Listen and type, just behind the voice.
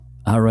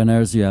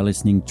runners, you are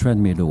listening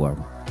Treadmill the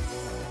World.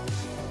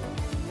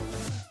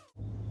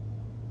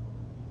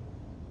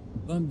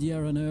 Bon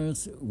dia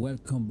runners,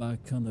 welcome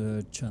back on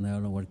the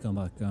channel, welcome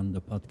back on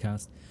the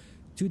podcast.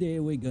 Today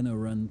we're gonna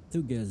run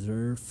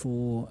together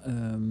for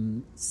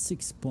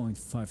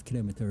 6.5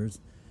 kilometers.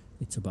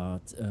 It's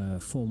about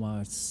 4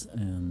 miles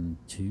and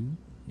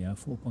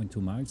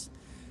 4.2 miles.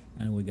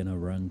 And we're gonna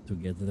run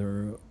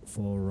together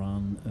for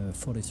around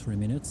 43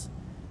 minutes.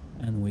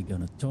 And we're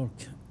gonna talk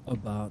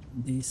about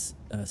this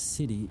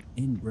city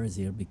in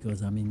Brazil,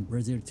 because I'm in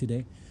Brazil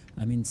today.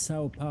 I'm in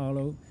Sao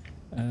Paulo,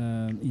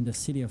 in the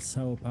city of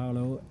Sao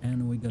Paulo,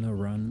 and we're gonna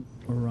run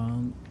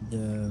around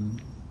the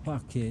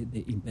Parque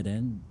de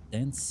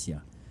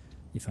Independência,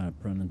 if I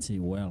pronounce it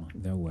well,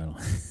 very well.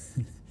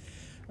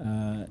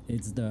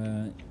 It's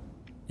the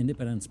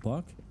Independence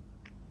Park,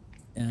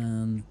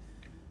 and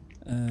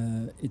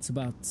it's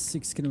about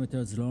 6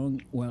 kilometers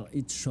long. Well,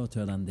 it's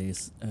shorter than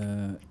this.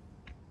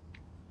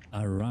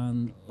 I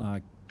ran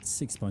like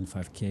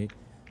 6.5k,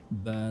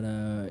 but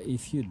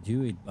if you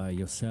do it by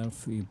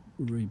yourself, it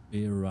will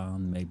be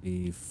around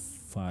maybe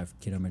 5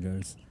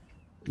 kilometers,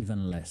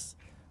 even less.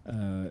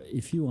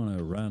 If you want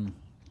to run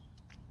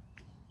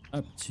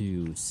up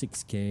to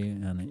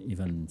 6k and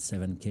even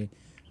 7k,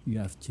 you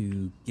have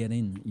to get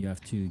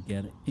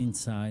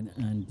inside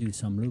and do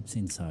some loops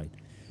inside.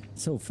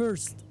 So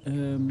first,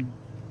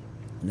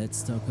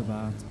 let's talk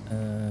about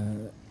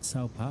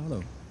Sao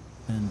Paulo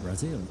and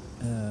Brazil.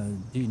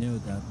 Do you know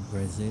that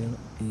Brazil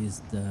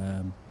is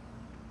the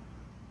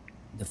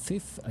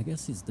fifth, I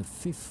guess it's the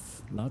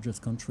fifth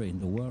largest country in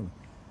the world.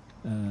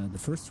 The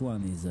first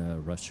one is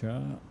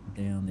Russia,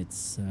 then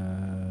it's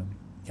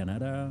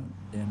Canada,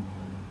 then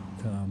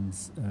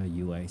comes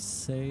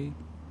USA,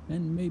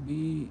 and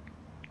maybe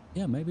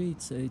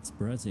it's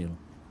Brazil,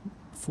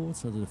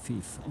 fourth or the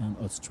fifth, and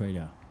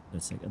Australia,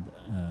 the second,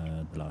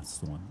 the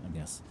last one, I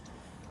guess.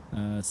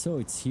 So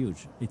it's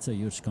huge. It's a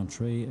huge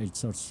country.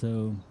 It's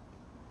also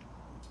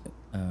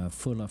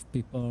full of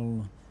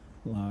people.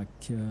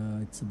 Like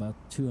it's about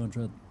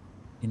 200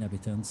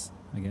 inhabitants,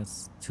 I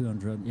guess.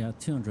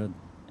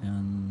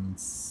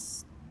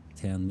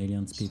 210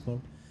 million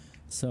people.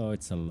 So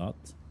it's a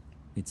lot.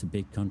 It's a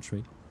big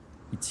country.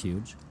 It's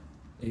huge.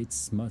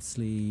 It's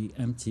mostly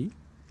empty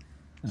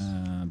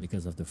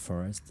because of the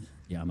forest,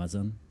 the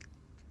Amazon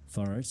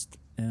forest,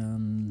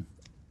 and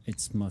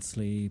it's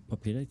mostly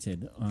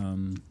populated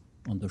on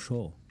the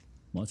shore,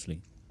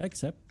 mostly,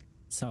 except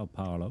Sao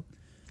Paulo,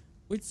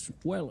 which,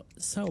 well,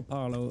 Sao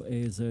Paulo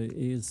is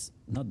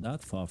not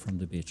that far from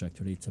the beach.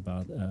 Actually, it's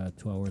about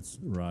 2 hours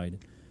ride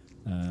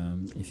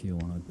if you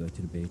want to go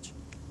to the beach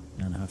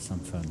and have some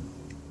fun.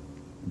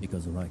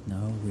 Because right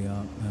now we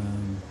are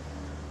in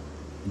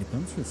the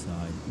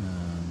countryside,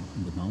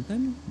 in the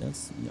mountain.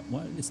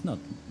 Well, it's not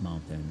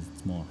mountains;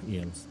 it's more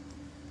hills.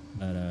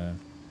 But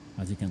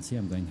as you can see,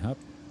 I'm going up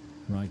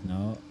right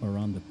now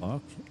around the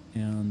park,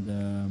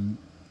 and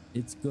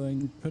it's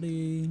going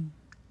pretty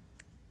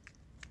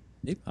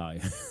deep high.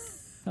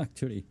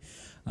 Actually,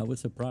 I was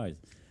surprised.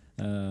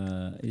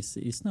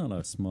 It's not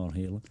a small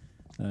hill.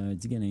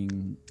 It's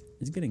getting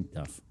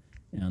tough,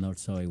 and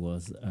also it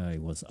was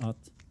hot,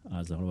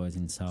 as always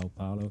in Sao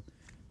Paulo.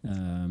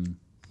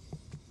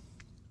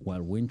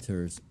 While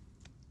winters,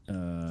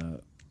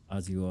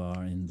 as you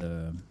are in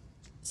the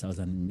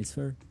southern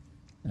hemisphere,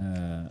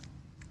 the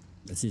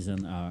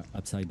seasons are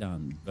upside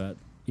down. But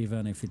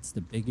even if it's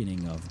the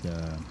beginning of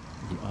the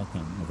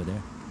autumn over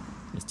there,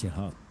 it's still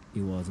hot.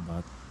 It was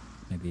about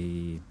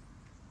maybe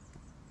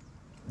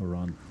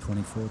around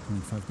 24,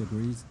 25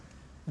 degrees.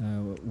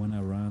 When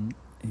I ran,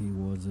 it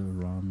was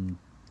around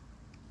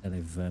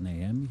 11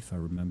 a.m., if I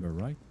remember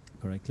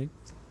correctly.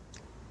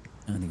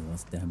 And it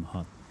was damn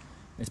hot,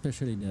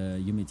 especially the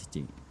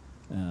humidity.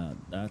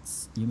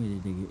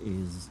 Humidity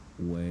is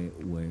way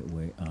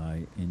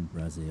high in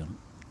Brazil,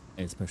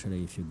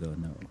 especially if you go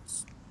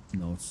north,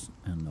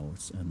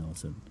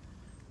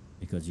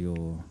 because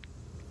you're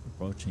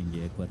approaching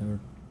the equator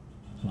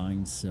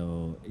line,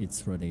 so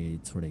it's really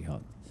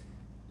hot.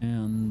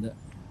 And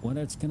what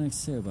else can I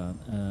say about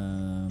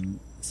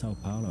Sao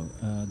Paulo?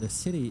 The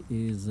city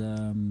is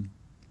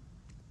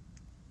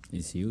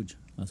huge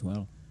as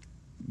well.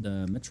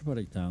 The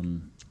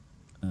metropolitan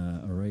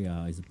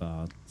area is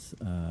about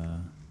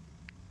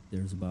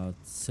there's about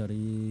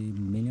 30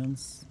 million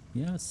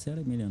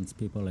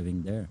people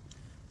living there,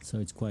 so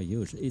it's quite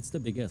huge. It's the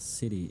biggest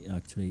city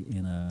actually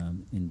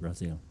in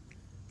Brazil.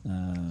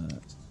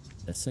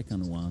 The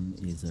second one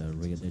is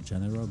Rio de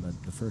Janeiro,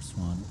 but the first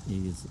one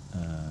is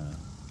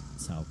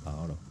Sao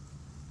Paulo.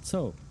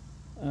 So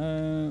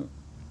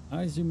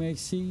as you may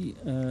see,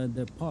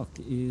 the park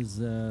is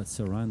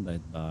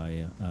surrounded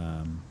by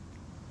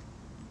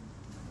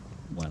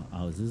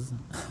houses,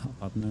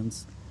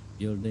 apartments,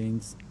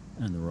 buildings,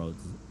 and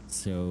roads.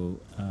 So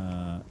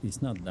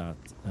it's not that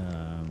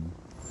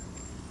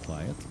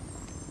quiet.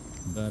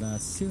 But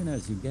as soon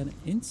as you get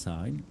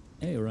inside,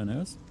 hey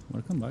runners,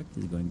 welcome back.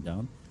 It's going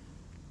down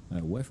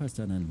way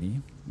faster than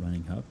me,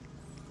 running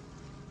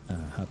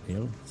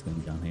uphill. It's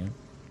going downhill.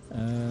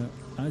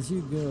 As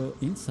you go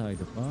inside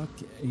the park,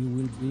 it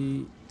will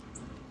be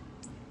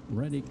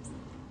ready.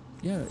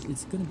 Yeah,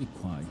 it's gonna be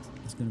quiet.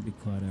 It's gonna be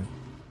quite a.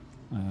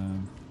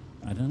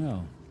 I don't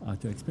know how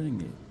to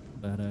explain it,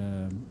 but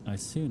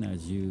as soon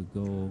as you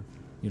go,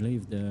 you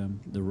leave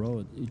the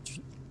road.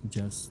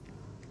 Just,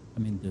 I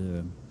mean,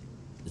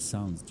 the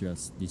sounds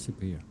just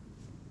disappear.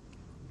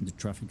 The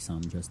traffic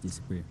sound just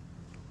disappear.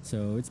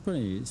 So it's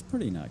pretty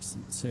nice.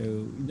 So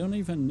you don't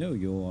even know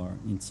you are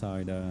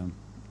inside the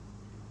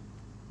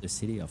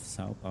city of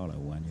Sao Paulo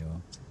when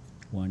you're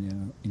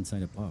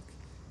inside a park.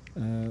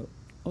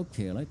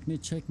 Okay, let me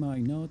check my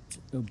note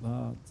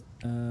about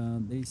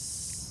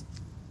this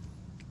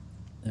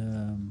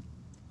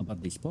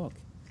park.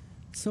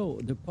 So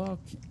the park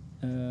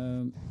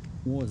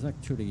was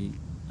actually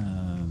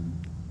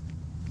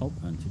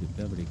open to the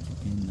public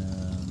in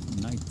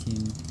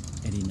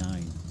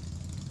 1989,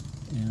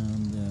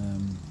 and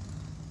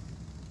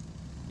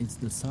it's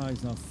the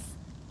size of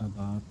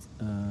about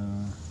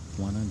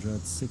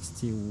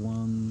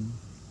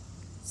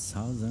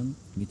 161,000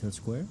 meters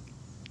square,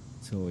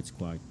 so it's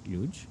quite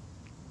huge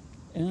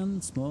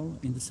and small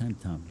in the same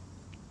time.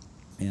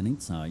 And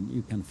inside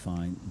you can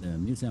find the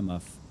Museum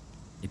of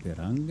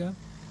Ipiranga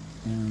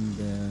and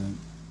the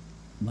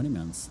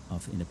Monuments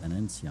of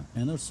Independencia.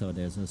 And also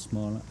there's a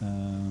small,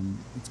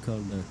 it's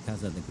called the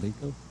Casa de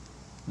Grito.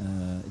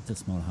 It's a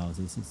small house,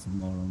 it's a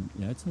small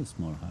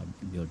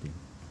building.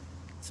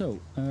 So,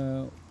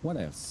 what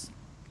else?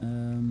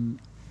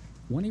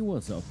 When it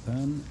was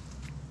open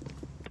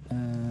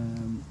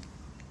in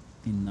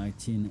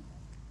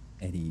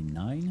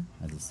 1989,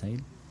 as I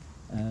said,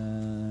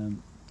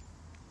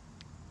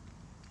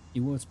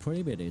 it was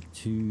prohibited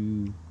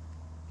to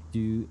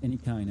do any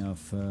kind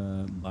of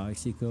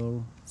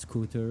bicycle,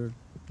 scooter,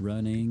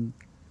 running.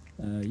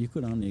 You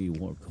could only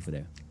walk over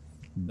there.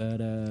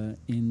 But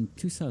in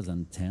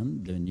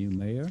 2010, the new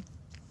mayor,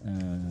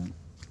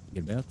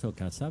 Gilberto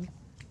Kassab,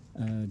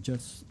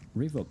 just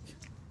revoked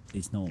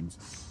these norms.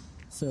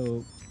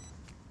 So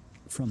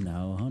from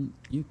now on,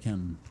 you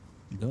can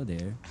go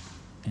there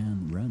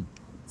and run.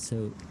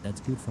 So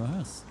that's good for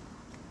us.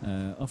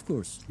 Of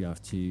course, you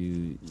have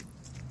to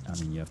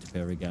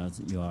pay regards.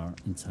 You are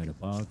inside a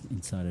park,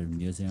 inside a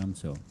museum,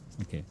 so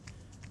okay,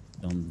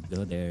 don't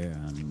go there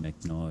and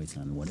make noise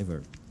and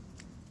whatever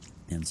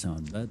and so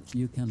on. But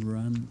you can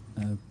run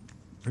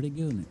pretty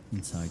good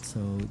inside,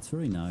 so it's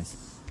very nice,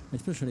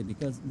 especially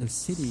because the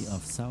city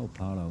of Sao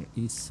Paulo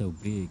is so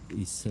big,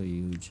 is so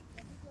huge.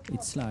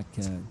 It's like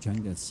a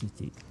jungle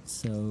city.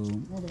 So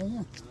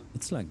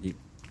it's like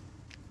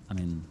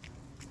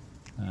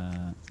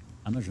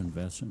Amazon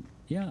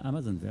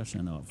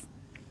version of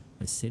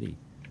a city.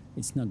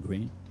 It's not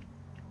green.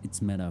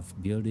 It's made of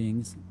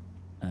buildings,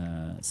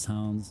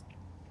 sounds,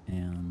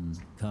 and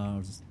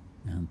cars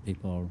and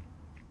people.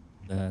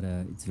 But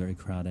it's very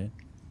crowded.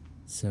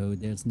 So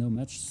there's no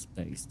much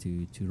space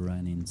to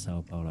run in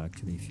Sao Paulo.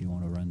 Actually, if you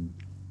want to run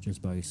just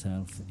by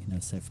yourself in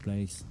a safe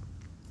place,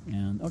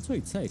 and also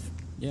it's safe.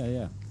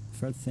 Yeah.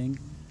 First thing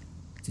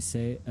to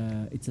say,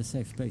 it's a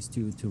safe place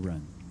to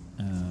run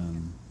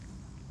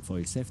for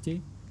your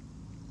safety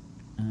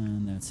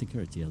and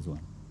security as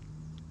well.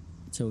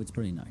 So it's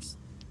pretty nice.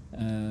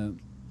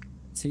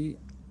 See,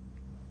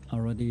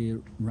 already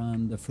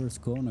ran the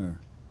first corner,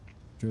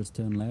 just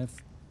turn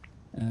left,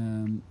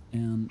 and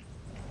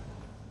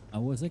I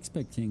was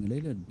expecting a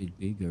little bit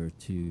bigger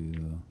to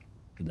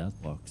that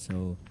park.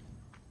 So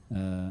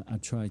I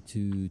tried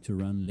to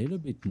run a little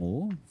bit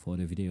more for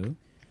the video,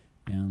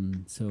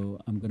 and so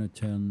I'm gonna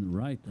turn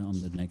right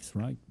on the next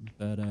right,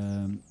 but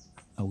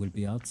I will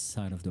be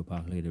outside of the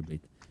park a little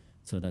bit.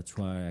 So that's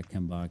why I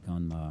came back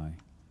on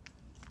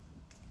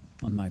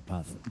my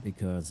path,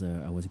 because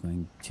I was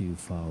going too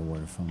far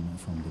away from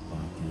the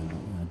park and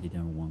I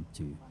didn't want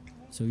to.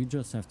 So you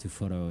just have to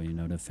follow,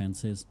 the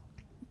fences,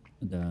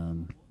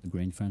 the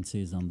green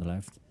fences on the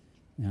left,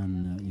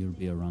 and you'll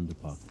be around the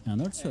park.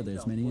 And also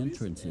there's many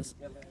entrances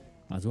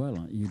as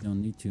well. You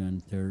don't need to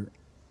enter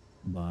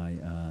by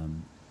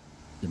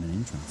the main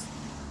entrance.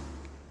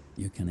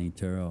 You can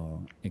enter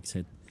or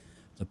exit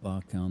the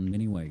park on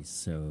many ways.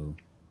 So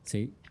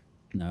see,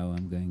 now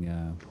I'm going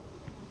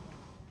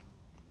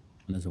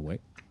another way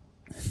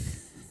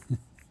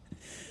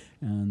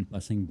and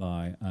passing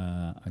by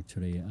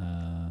actually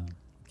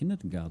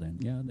kindergarten.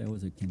 Yeah, there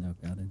was a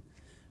kindergarten,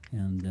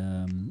 and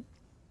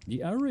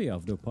the area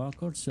of the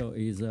park also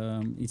is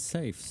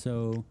safe,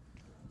 so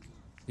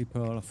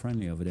people are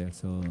friendly over there,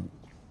 so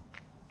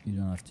you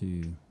don't have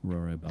to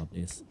worry about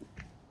this.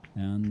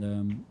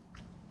 And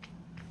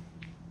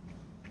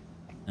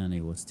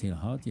it was still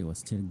hot. It was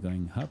still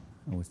going up.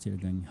 I was still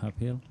going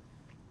uphill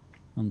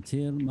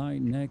until my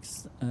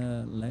next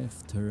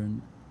left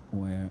turn,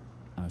 where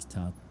I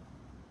start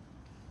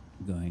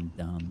going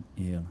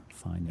downhill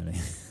finally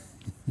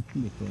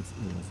because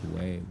it was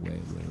way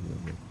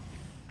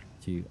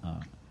too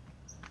hard.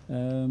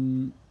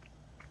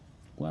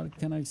 What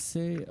can I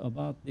say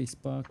about this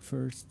park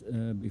first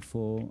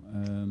before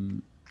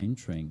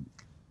entering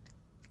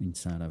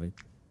inside of it?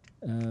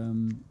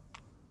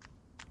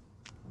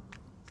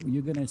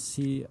 you're gonna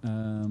see,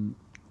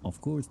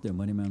 of course, the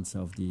monuments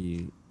of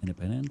the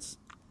independence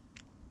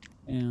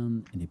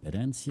and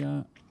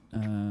Independencia,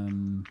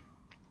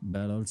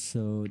 but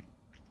also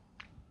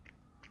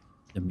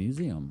the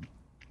museum.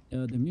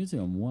 The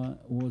museum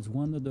was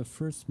one of the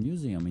first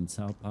museum in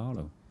Sao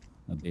Paulo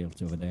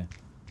built over there.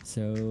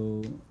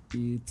 So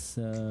it's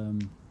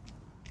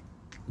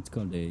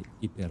called the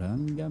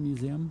Ipiranga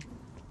Museum,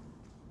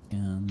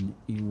 and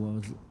it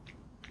was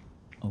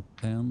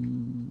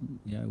open.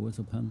 Yeah, it was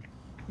open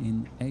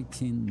in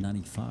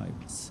 1895.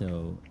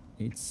 So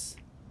it's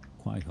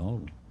quite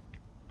old.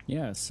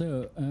 Yeah.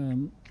 So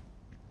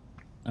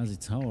as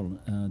it's old,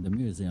 the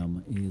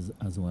museum is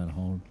as well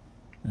old.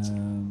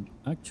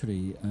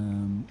 Actually,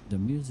 the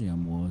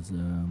museum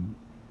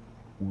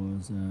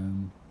was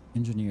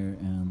engineered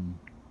and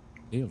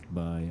built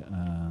by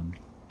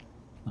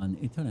an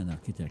Italian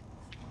architect.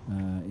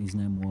 His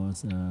name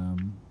was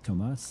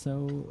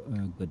Tommaso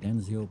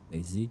Gaudenzio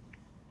Pesi.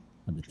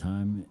 At the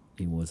time,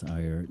 he was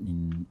hired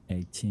in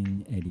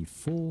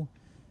 1884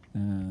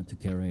 to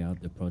carry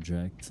out the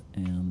project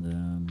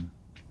and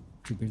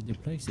to build the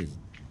places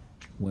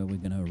where we're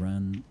gonna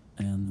run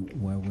and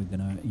where we're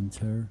gonna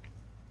enter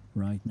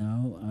right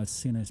now as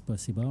soon as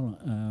possible.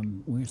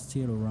 We're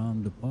still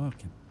around the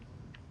park.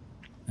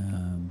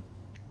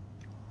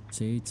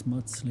 So it's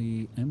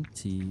mostly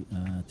empty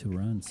to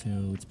run,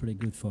 so it's pretty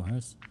good for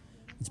us.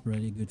 It's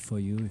pretty good for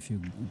you if you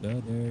go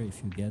there,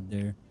 if you get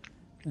there.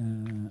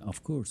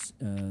 Of course,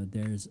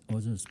 there's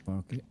other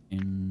park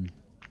in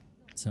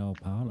Sao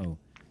Paulo,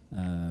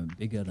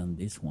 bigger than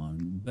this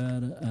one,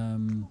 but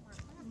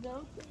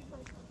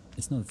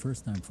it's not the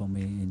first time for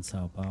me in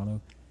Sao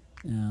Paulo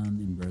and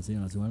in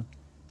Brazil as well.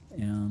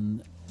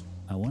 And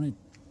I wanted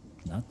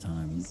that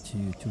time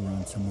to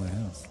run somewhere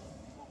else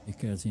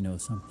because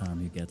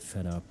sometimes you get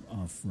fed up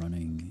of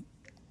running.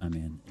 I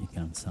mean, it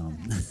can sound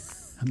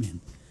I mean,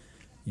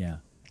 yeah,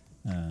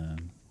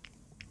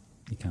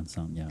 it can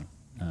sound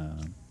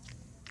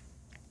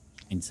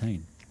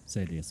insane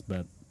say this,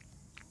 but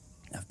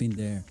I've been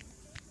there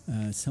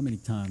so many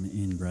times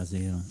in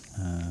Brazil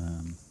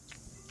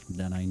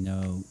that I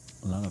know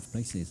a lot of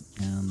places,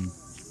 and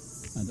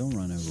I don't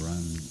want to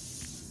run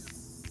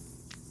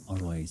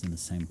always in the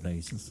same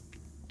places.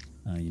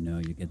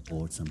 You get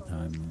bored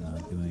sometimes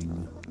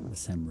doing the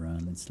same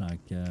run. It's like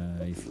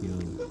if you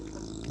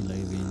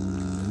live in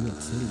New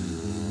York City,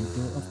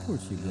 of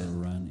course you go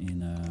run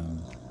in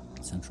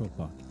Central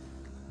Park,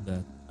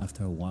 but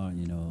after a while,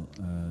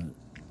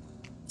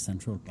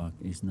 Central Park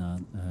is not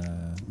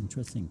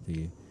interesting to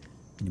you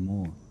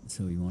anymore.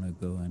 So you want to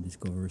go and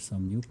discover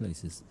some new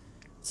places.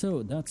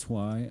 So that's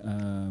why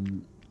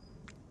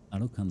I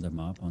look on the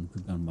map, on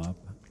Google Map,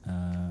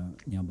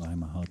 nearby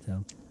my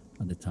hotel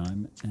at the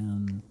time,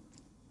 and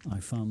I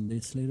found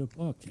this little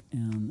park,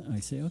 and I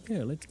say,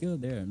 okay, let's go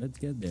there, let's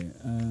get there.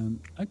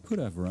 I could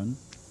have run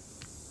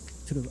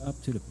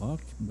up to the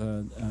park,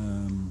 but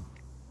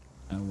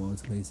I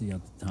was lazy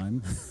at the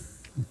time.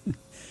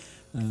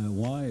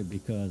 Why?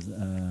 Because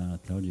I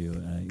told you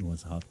it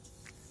was hot,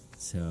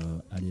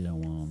 so I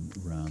didn't want to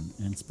run,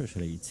 and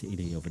especially it's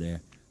hilly over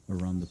there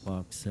around the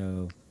park.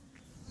 So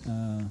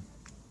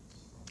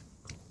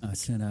as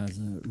soon as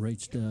I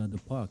reached the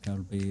park,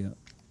 I'll be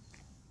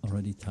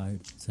already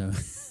tired, so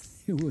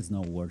it was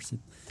not worth it.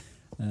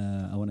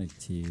 I wanted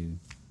to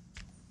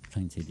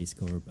try to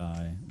discover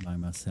by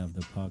myself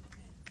the park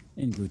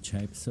in good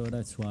shape, so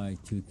that's why I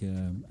took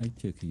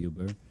a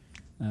Uber.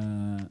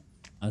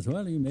 As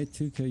well, you may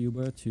take a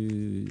Uber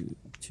to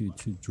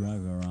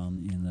drive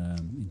around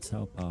in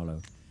Sao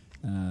Paulo.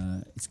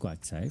 It's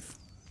quite safe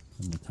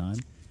all the time,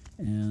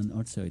 and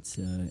also it's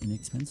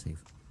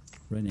inexpensive,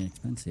 really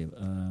inexpensive.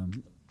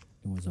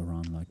 It was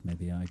around like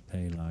maybe I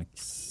pay like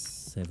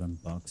 $7,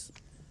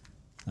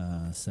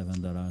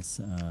 $7.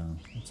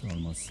 It's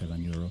almost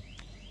 €7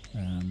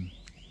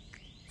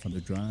 for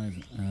the drive.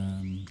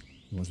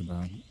 It was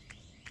about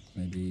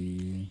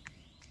maybe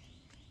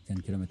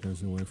 10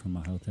 kilometers away from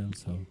my hotel,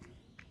 so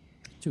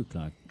it took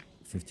like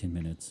 15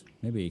 minutes.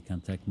 Maybe it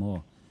can take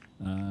more.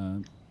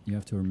 You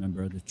have to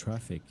remember the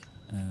traffic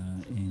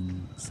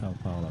in Sao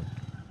Paulo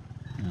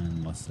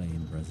and mostly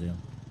in Brazil,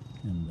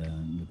 in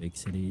the big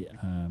city.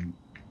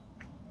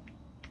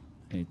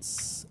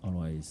 It's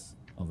always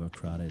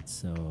overcrowded,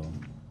 so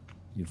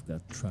you've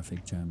got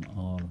traffic jam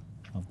all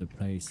of the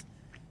place.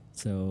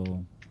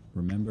 So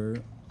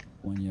remember,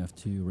 when you have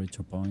to reach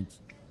a point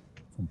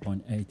from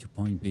point A to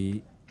point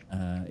B,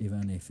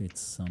 even if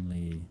it's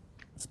only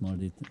small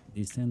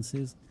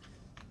distances,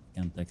 it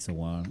can take a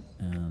while,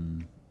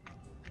 and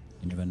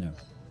you never know.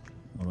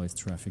 Always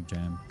traffic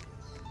jam,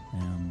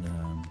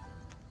 and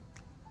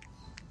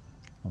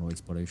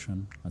always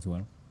pollution as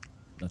well.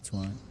 That's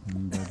why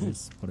remember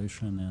this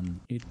pollution,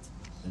 and it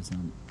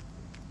doesn't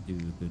do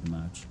a good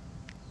match,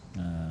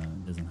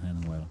 doesn't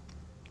handle well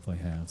for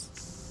health.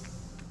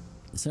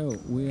 So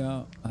we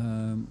are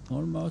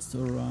almost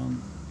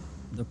around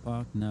the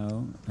park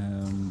now.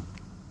 I'm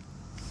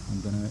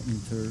gonna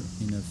enter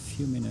in a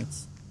few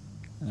minutes.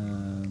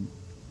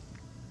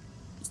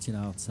 Still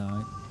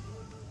outside,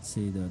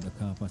 See the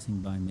car passing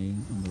by me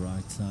on the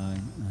right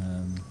side.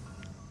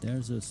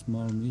 There's a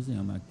small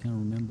museum. I can't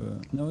remember.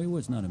 No, it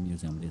was not a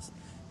museum.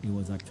 It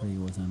was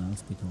an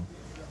hospital.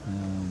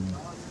 Um,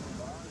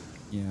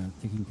 yeah,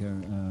 taking care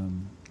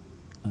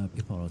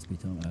people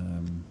hospital,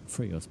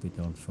 free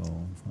hospital for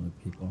the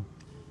people.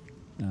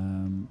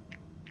 And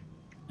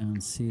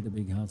see the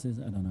big houses.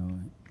 I don't know.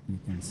 You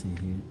can see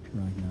here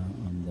right now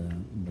on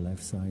the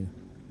left side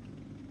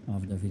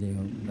of the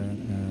video, but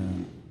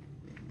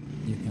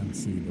you can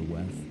see the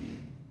wealth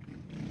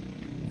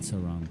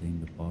surrounding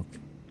the park.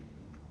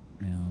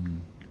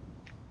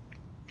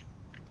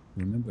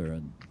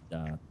 Remember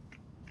that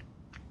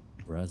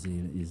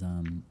Brazil is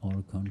an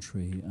old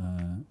country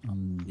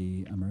on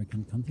the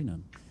American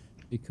continent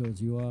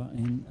because you are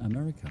in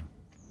America.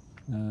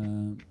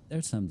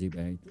 There's some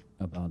debate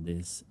about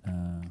this,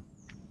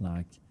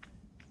 like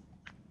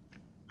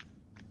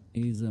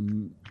is a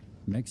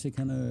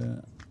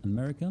Mexican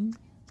American?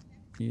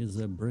 Is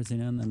a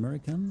Brazilian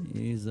American?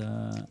 Is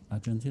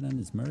Argentinian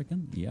is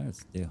American?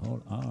 Yes, they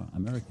all are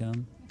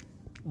American,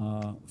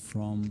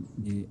 from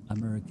the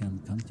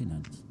American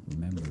continent,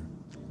 remember,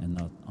 and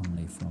not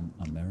only from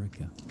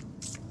America.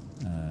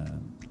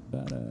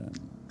 But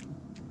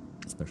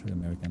especially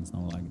Americans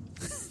don't like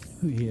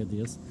to hear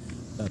this.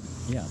 But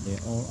yeah, they're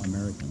all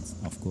Americans,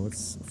 of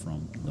course,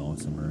 from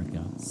North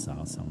America,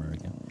 South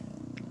America,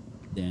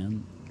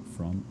 then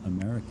from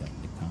America,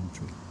 the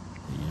country,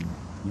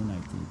 the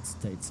United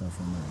States of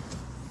America.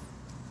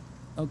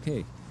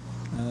 Okay,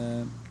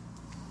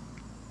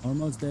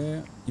 almost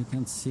there. You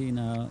can see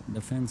now the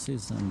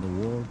fences and the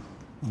wall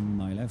on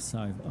my left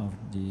side of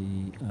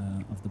the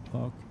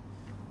park.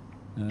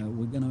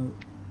 We're gonna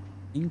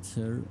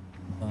enter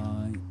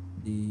by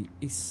the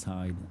east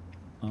side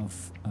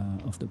of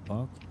the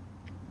park.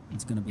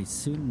 It's gonna be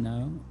soon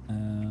now.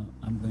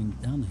 I'm going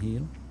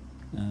downhill.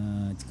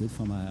 It's good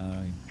for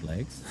my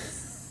legs.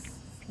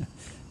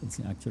 It's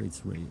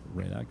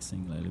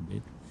relaxing a little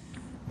bit.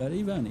 But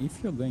even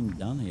if you're going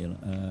downhill,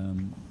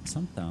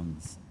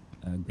 sometimes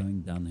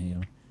going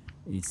downhill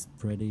is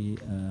pretty.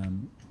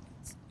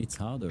 It's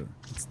harder.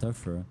 It's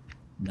tougher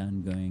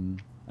than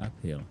going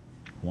uphill.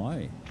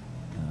 Why?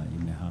 You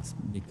may ask.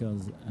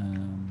 Because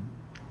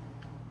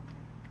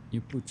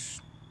you put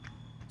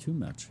too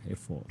much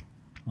effort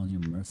on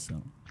your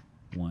muscle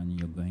when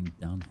you're going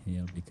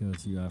downhill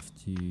because you have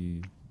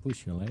to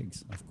push your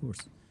legs, of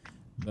course,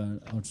 but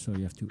also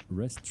you have to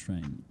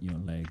restrain your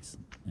legs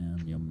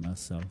and your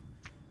muscle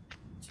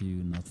to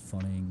not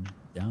falling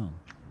down,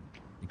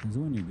 because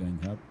when you're going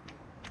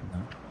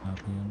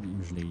uphill,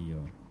 usually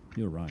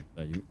you're right,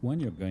 but when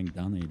you're going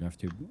downhill, you have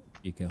to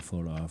be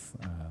careful of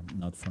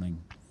not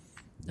falling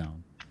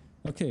down.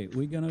 Okay,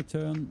 we're gonna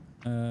turn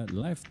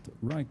left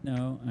right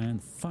now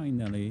and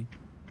finally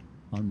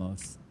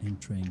almost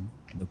entering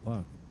the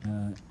park.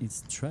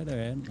 It's straight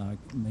ahead,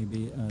 like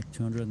maybe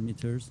 200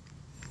 meters,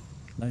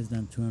 less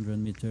than 200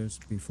 meters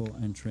before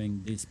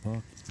entering this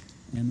park,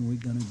 and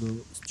we're gonna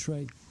go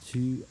straight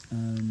to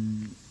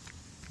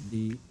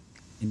the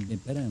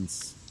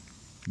Independence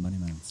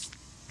monuments.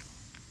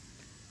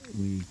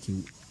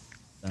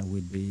 That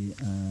would be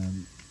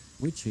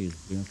which is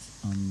built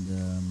on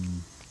the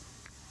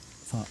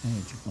far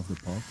edge of the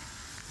park.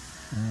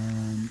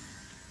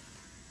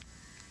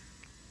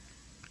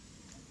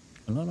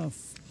 A lot of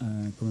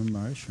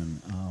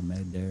commemoration are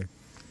made there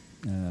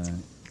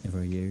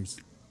every years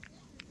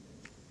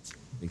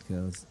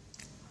because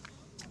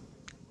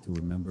to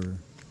remember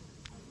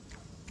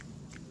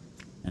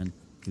and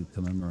to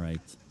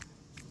commemorate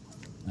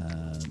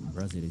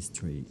Brazil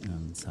history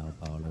and Sao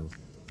Paulo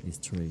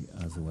history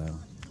as well.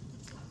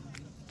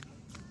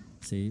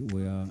 See,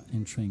 we are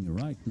entering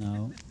right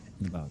now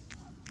in about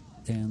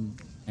 10,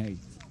 8,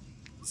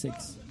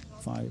 6,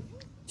 5,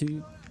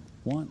 2,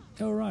 1.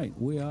 All right,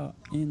 we are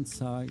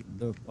inside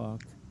the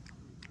Park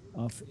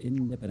of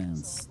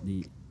Independence,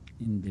 the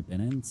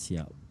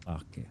Independencia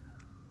Parque.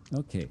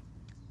 Okay,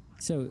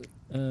 so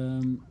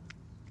the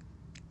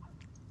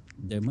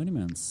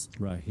monuments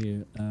right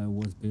here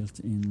was built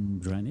in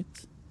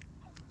granite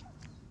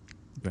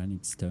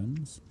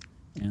stones,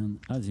 and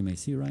as you may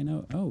see right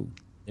now, oh,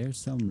 there's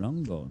some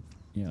longboard,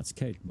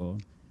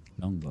 skateboard,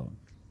 longboard.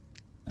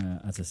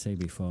 As I said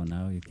before,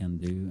 now you can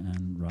do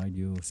and ride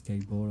your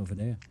skateboard over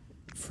there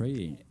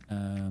free.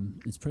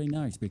 It's pretty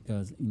nice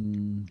because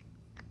in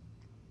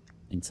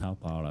Sao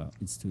Paulo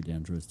it's too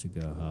dangerous to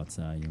go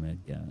outside. You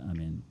might get,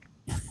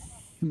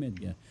 you might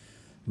get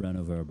run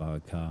over by a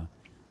car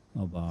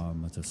or by a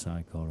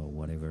motorcycle or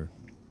whatever.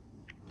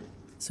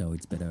 So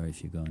it's better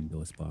if you go in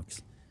those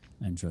parks,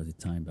 enjoy the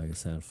time by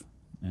yourself,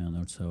 and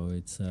also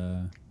it's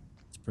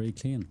pretty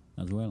clean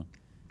as well.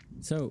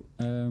 So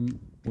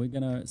we're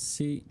gonna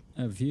see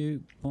a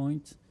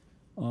viewpoint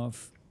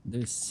of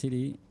the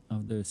city,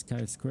 of the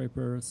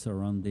skyscraper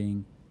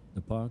surrounding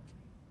the park,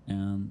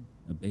 and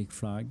a big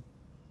flag.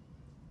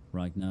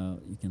 Right now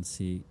you can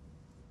see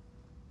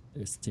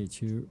a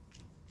statue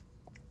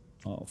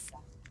of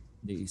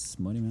these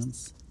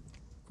monuments,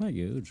 quite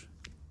huge.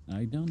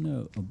 I don't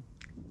know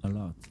a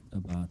lot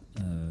about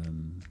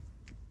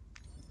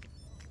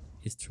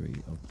history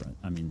of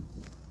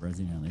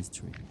Brazilian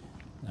history.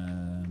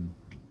 Um,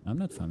 I'm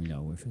not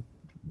familiar with it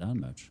that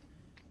much,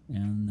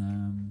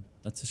 and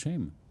that's a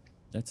shame.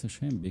 That's a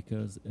shame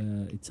because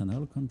it's an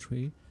old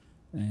country,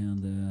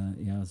 and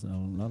it has a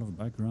lot of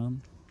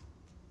background.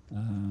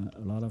 A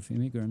lot of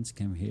immigrants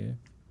came here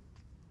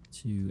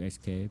to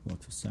escape or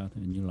to start a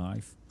new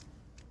life.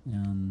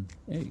 And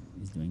hey,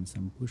 he's doing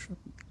some push-up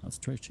or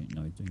stretching.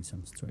 No, he's doing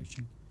some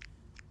stretching.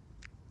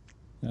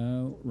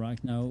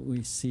 Right now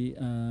we see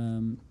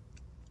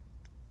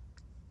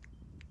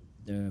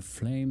the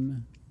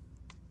flame,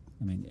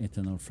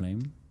 eternal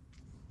flame.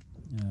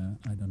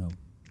 I don't know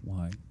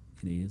why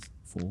it is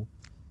for,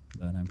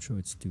 but I'm sure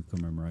it's to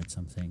commemorate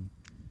something.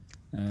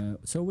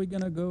 So we're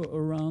gonna go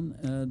around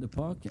the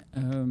park.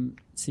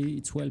 See,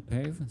 it's well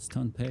paved,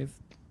 stone paved.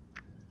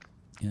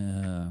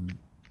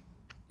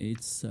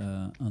 It's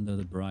under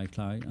the bright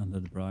light, under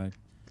the bright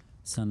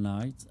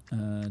sunlight.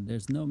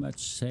 There's no much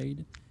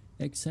shade,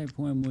 except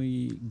when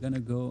we gonna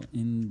go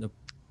in the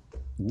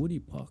woody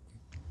park.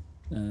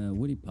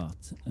 Woody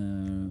part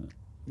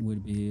will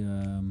be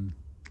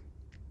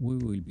we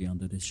will be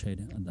under the shade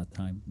at that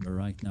time. But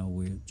right now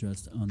we're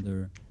just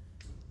under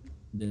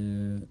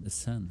the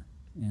sun,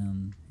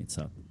 and it's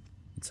hot.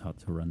 It's hot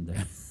to run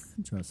there,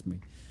 trust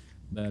me.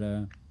 But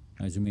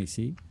as you may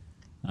see,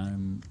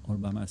 I'm all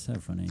by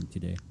myself running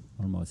today,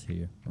 almost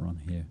here, around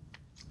here.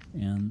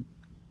 And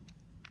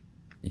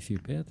if you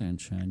pay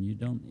attention, you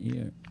don't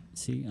hear.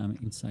 See, I'm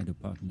inside the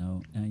park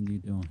now, and you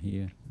don't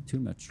hear too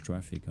much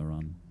traffic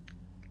around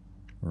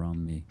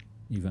me,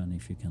 even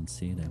if you can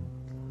see them.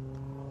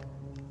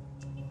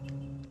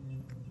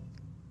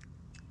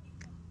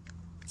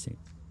 See,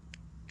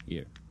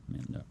 here,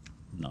 no,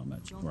 not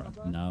much.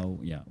 Right now,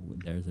 yeah,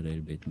 there's a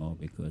little bit more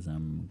because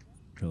I'm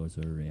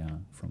closer,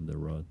 from the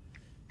road.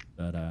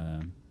 But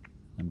I'm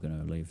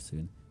gonna leave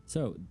soon.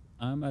 So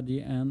I'm at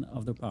the end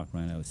of the park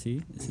right now.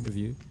 See the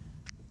view,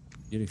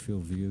 beautiful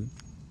view,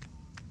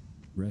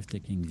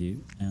 breathtaking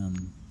view,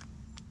 and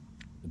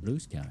the blue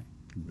sky.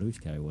 The blue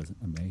sky was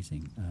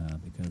amazing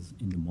because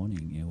in the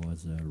morning it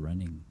was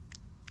raining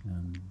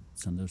and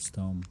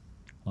thunderstorm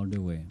all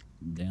the way.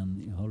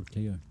 Then it all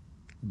clear,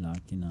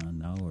 like in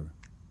an hour.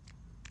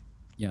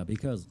 Yeah,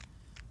 because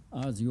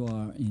as you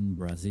are in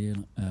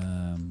Brazil,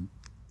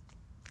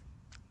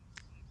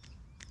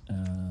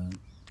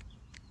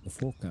 the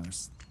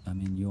forecast.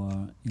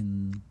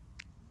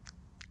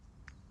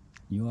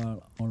 You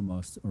are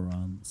almost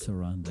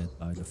surrounded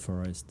by the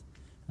forest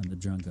and the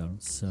jungle,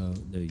 so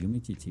the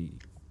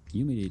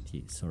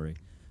humidity,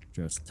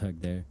 just stuck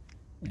there.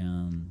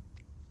 And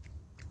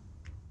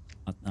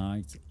at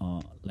night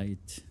or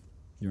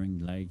during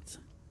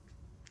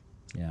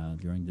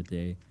the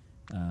day,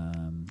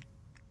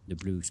 the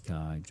blue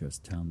sky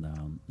just turned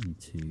down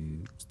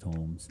into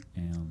storms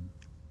and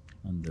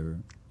under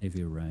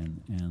heavy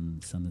rain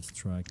and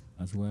thunderstruck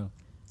as well.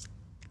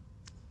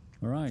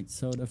 All right,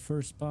 so the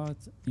first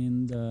part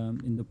in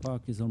the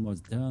park is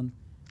almost done.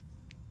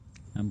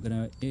 I'm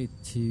gonna head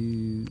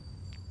to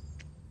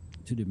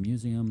the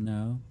museum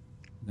now,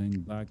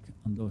 going back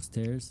on those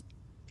stairs.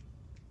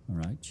 All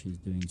right, she's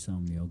doing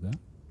some yoga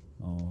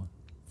or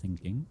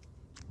thinking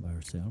by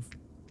herself.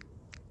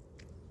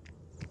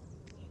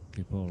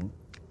 People,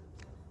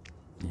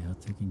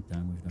 taking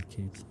time with their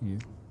kids here.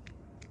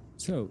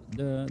 So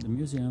the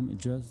museum is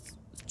just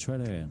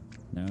straight ahead.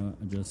 Now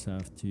I just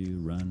have to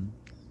run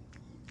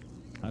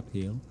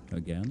uphill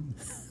again,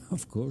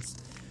 of course,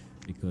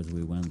 because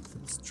we went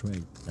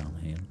straight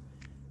downhill.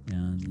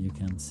 And you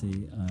can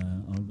see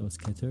all those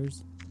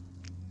skaters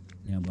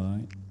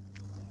nearby.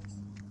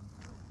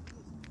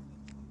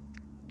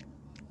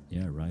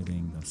 Yeah,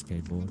 riding those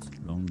skateboards,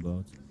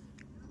 longboards.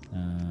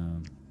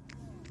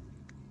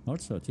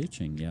 Also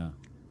teaching,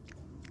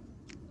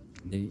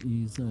 There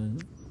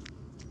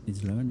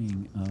is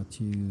learning how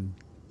to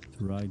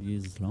ride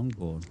his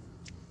longboard.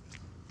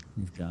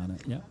 He's got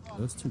it. Yeah,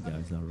 those two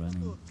guys are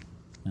running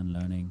and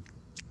learning.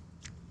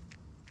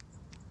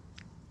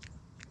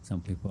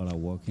 Some people are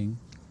walking.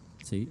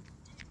 See,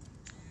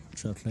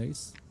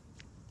 shirtless.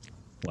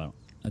 Well,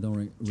 I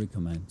don't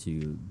recommend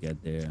to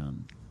get there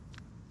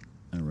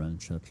and run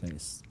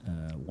shirtless.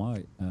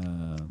 Why?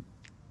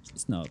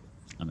 It's not.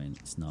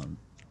 It's not.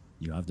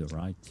 You have the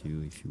right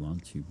to if you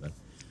want to, but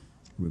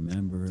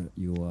remember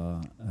you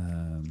are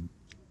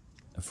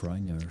a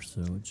foreigner,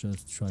 so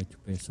just try to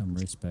pay some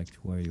respect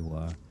where you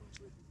are.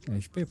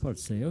 If people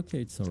say,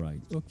 okay, it's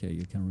alright, okay,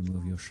 you can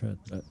remove your shirt,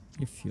 but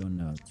if you're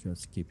not,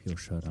 just keep your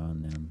shirt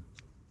on and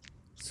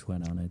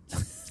sweat on it.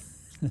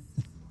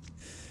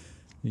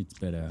 It's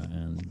better,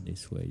 and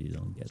this way you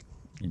don't get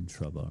in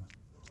trouble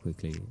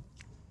quickly,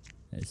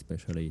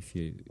 especially if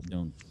you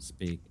don't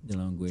speak the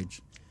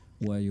language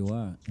where you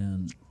are.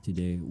 And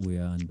today we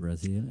are in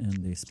Brazil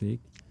and they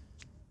speak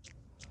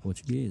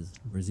Portuguese,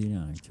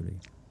 Brazilian actually.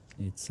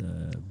 It's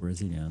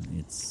Brazilian,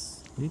 it's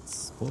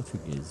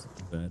Portuguese,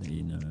 but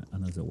in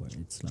another way.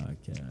 It's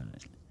like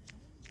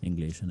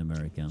English and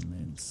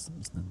American. It's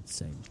not the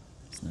same.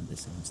 It's not the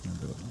same. It's not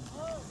the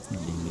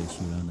English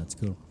you learn at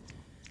school.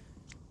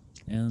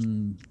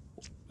 And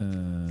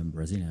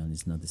Brazilian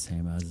is not the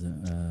same as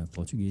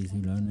Portuguese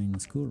you learn in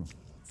school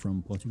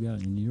from Portugal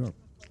in Europe.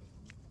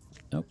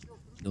 Nope,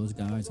 those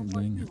guys are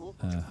going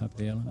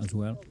uphill as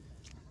well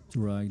to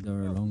ride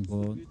their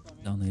longboard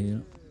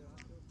downhill,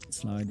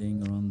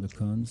 sliding around the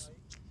cones.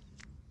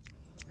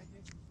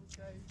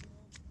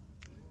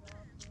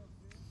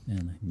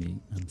 And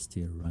me, I'm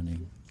still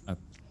running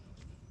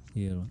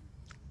uphill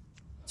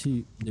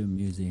to the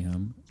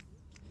museum.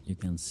 You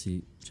can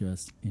see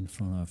just in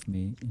front of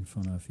me, in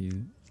front of you,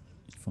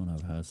 in front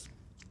of us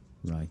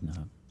right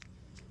now.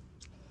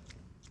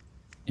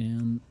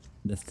 And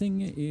the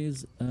thing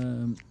is,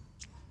 the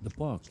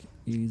park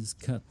is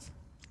cut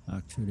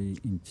actually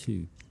in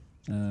two.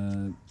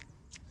 I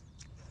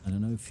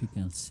don't know if you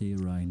can see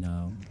right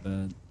now,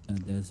 but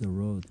there's a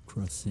road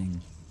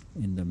crossing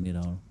in the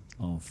middle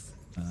of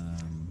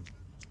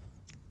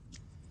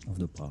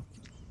the park.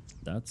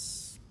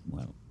 That's,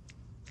 well,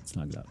 it's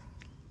like that.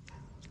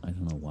 I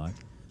don't know why,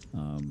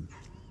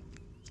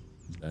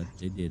 but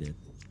they did it.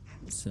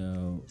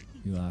 So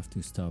you have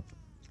to stop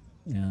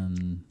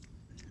and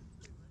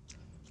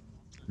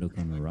look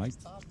on the right,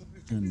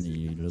 and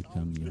you look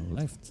on your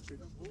left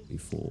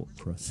before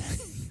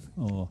crossing.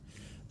 Or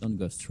don't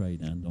go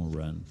straight and don't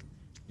run,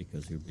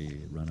 because you'll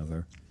be run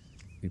over.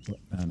 People,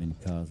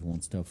 cars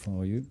won't stop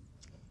for you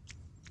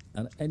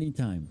at any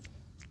time.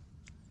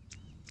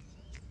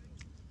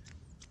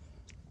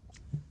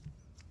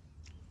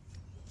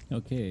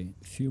 Okay,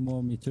 a few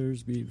more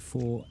meters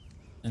before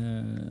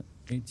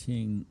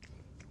hitting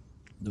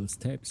those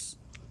steps,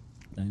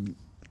 then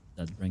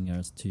that bring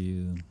us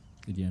to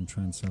the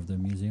entrance of the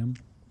museum.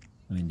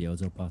 The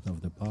other part of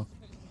the park.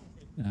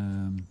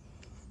 And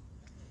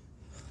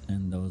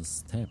those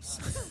steps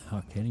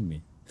are killing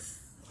me.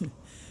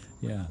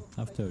 Yeah,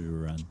 after you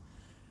run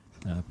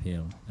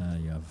uphill,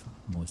 you have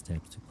more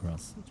steps to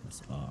cross.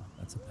 Just,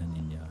 that's a pain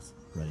in the ass,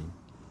 really.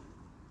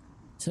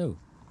 So,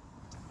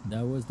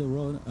 that was the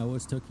road I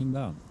was talking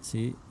about.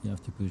 See, you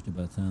have to push the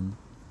button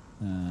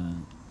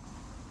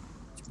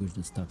to push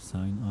the stop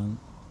sign on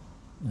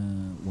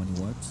when it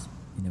works.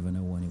 You never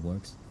know when it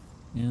works.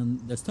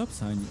 And the stop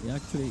sign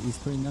actually is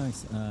pretty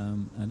nice. I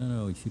don't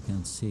know if you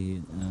can see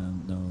it.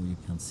 No, you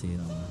can't see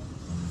it on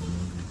the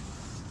movie.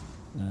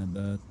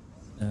 But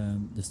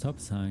the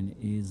stop sign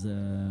is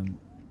the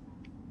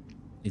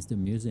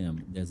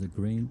museum. There's a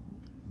green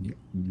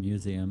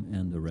museum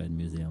and the red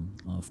museum.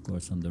 Of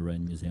course, on the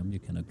red museum you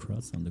cannot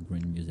cross. On the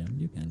green museum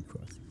you can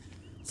cross.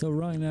 So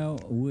right now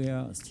we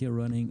are still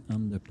running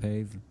on the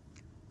paved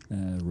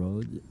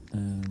road,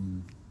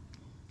 and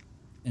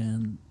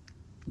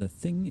the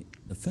funny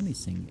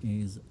thing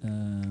is,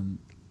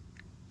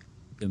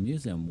 the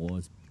museum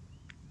was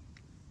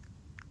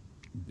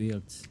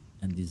built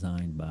and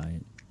designed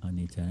by an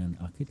Italian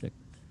architect,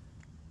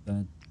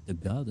 but the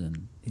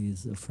garden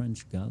is a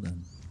French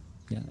garden.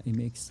 Yeah, he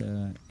makes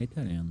an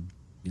Italian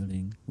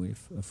building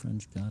with a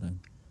French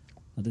garden.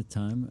 At the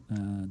time,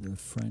 the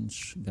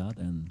French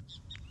garden,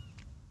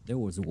 there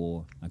was a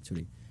war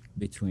actually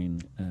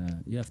between,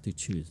 you have to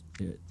choose,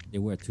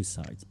 there were two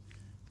sides,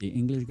 the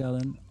English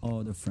garden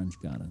or the French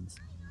gardens,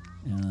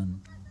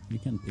 and you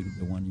can pick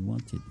the one you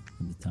wanted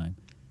at the time.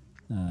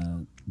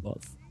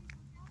 Both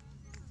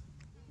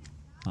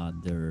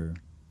had their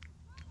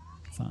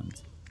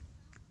fans,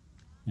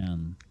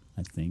 and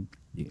I think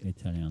the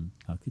Italian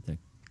architect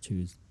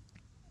chose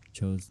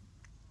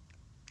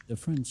the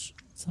French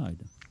side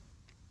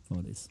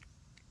for this.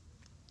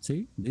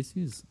 See, this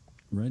is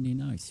really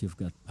nice. You've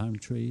got palm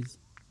trees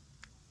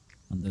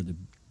under the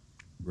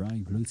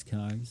bright blue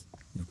skies.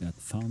 You've got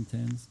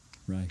fountains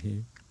right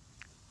here.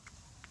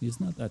 It's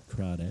not that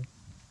crowded.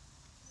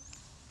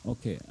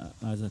 Okay,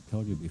 as I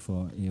told you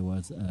before, it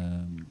was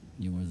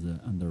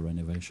under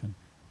renovation,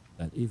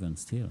 but even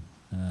still,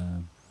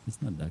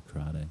 it's not that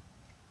crowded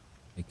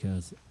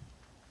because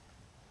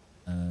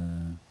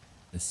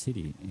the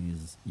city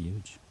is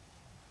huge.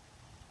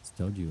 It's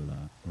told you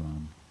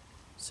around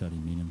 30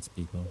 million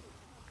people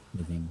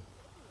living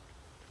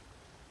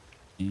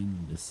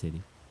in the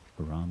city,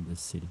 around the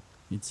city.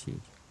 It's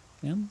huge.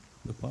 And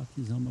the park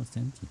is almost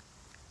empty.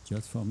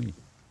 Just for me,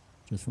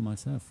 just for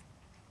myself,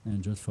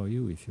 and just for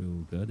you if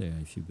you go there,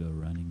 if you go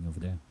running over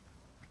there.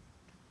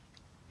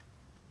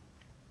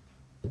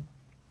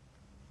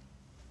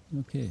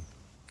 Okay,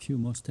 few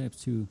more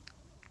steps to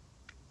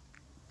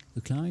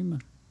climb.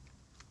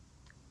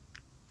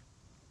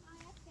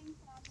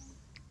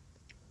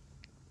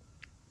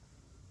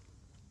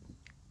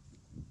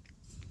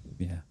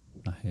 Yeah,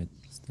 I had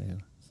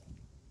stairs.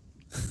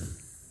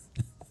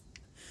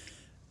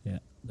 Yeah,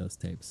 those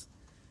steps.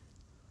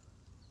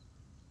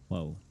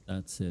 Wow,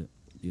 that's a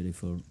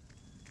beautiful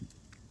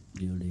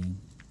building.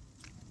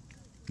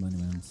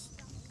 Monuments.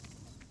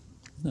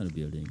 It's not a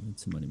building,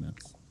 it's a monument.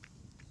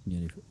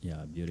 Beautiful,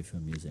 yeah, beautiful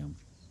museum.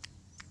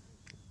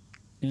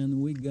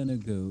 And we're gonna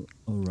go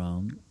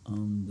around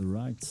on the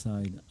right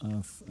side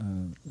of,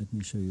 let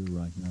me show you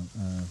right now,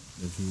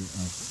 the view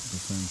of the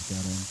French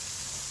garden.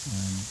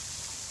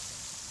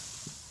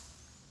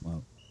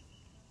 Wow.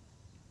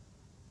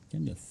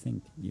 Can you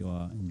think you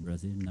are in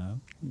Brazil now?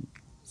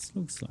 It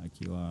looks like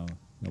you're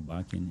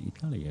back in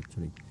Italy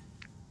actually,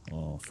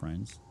 or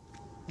France.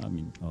 I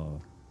mean,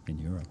 or in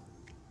Europe.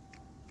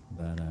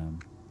 But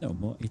no,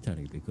 more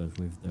Italy because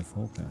with the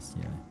forecast,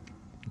 yeah,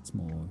 it's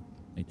more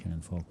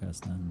Italian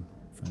forecast than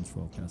French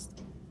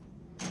forecast,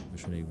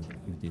 especially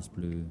with this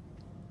blue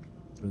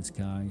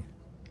sky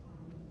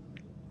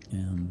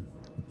and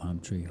the palm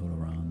tree all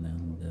around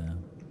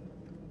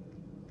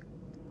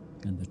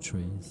and the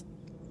trees.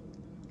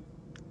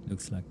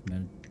 Looks like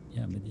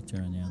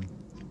Mediterranean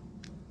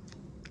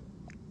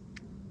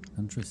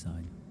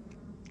countryside.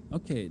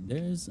 Okay,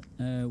 there's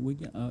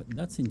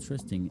that's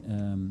interesting.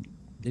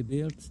 They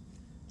built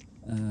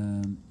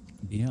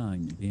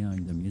behind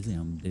the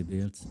museum. They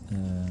built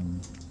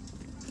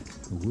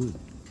wood.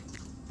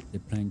 They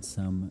plant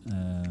some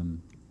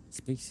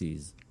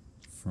species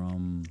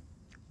from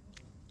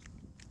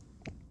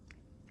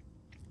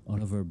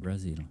all over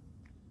Brazil.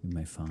 You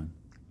may find.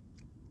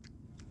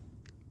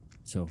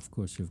 So of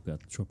course you've got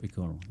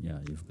tropical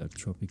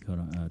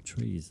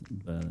trees,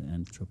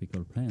 and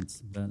tropical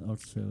plants, but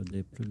also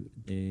they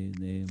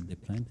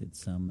planted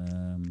some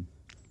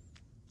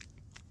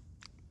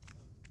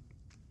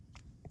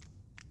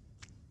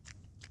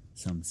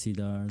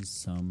cedars,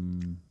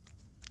 some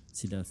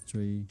cedar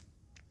tree.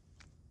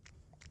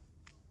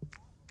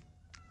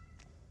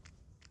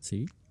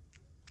 See,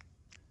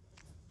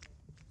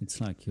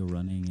 it's like you're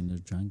running in the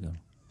jungle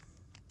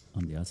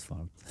on the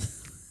asphalt.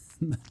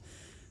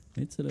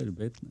 It's a little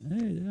bit,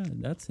 hey, yeah,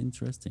 that's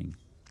interesting.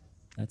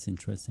 That's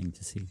interesting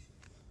to see.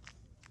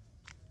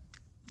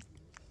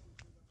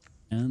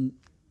 And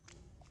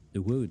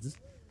the woods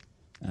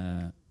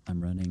I'm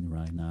running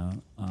right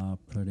now are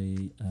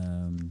pretty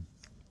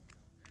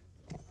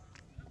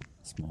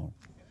small.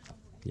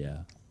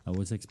 Yeah, I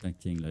was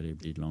expecting a little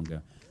bit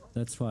longer.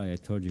 That's why I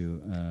told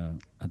you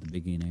at the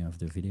beginning of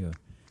the video,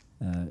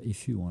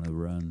 if you want to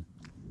run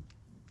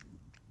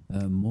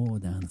more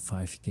than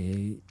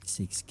 5K,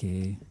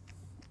 6K,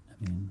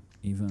 I mean,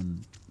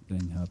 even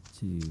going up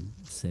to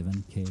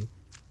 7K,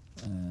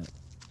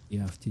 you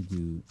have to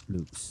do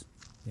loops.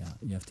 Yeah,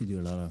 you have to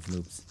do a lot of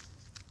loops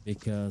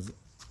because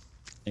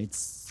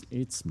it's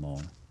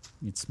small.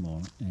 It's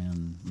small,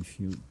 and if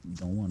you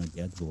don't want to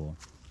get bored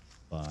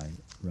by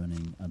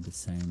running at the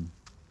same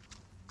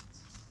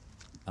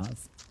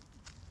path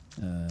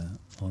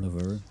all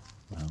over,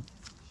 well,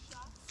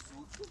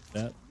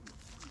 that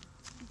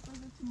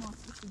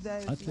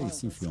at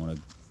least if you want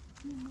to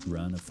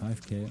run a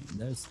 5K,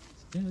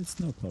 it's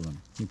no problem.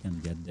 You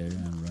can get there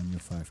and run your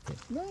 5K.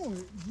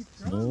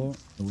 Or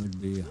it would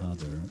be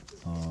harder,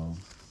 or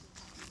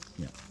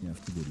yeah, you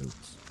have to do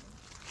loops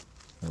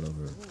all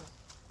over.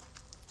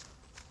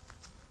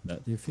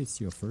 But if it's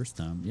your first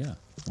time, yeah,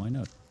 why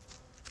not?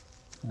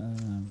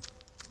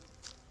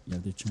 You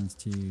have the chance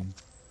to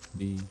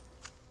be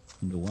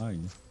in the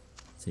wild.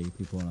 See,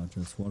 people are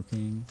just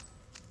walking,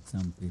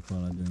 some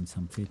people are doing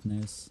some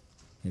fitness,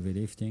 heavy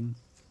lifting.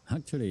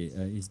 Actually,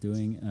 he's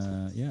doing,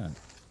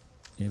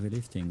 heavy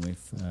lifting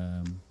with,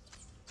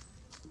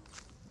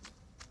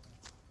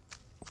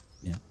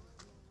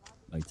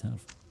 by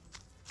itself.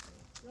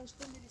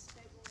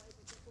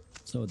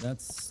 So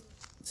that's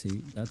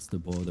the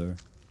border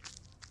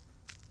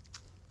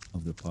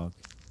of the park.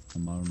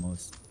 I'm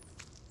almost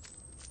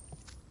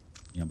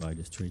nearby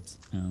the streets,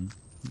 and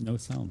no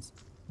sounds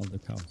of the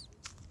cows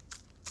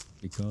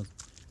because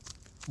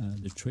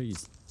the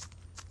trees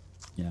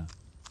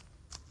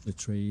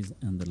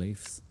and the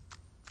leaves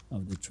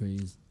of the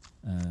trees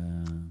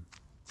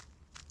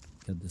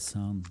get the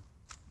sound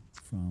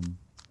from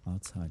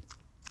outside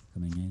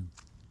coming in.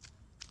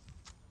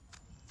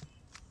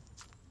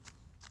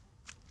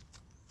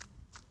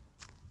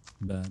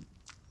 But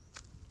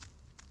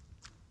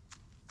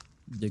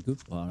the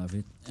good part of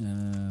it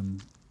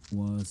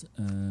was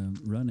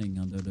running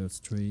under those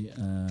trees.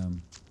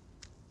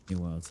 It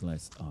was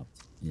less hot.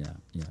 Yeah.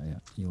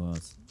 It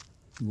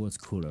was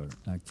cooler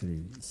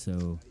actually.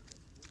 So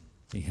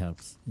it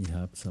helps. It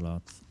helps a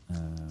lot,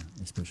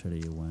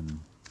 especially when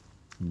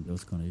in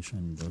those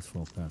conditions, those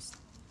forecasts.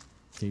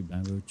 See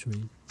bamboo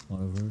tree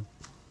all over,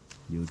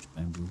 huge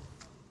bamboo,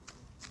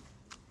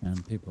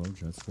 and people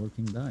just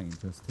walking by,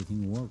 just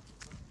taking a walk,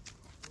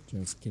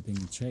 just keeping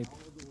in shape.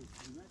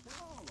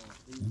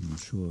 I'm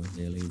sure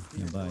they live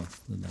nearby,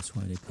 so that's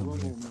why they come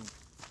here.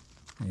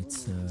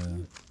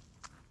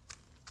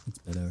 It's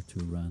better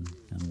to run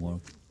and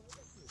walk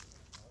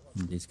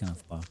in this kind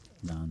of park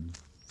than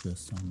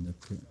just on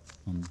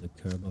the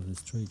curb of the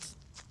streets.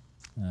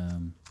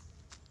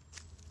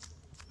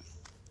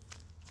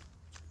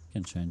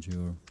 Can change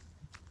you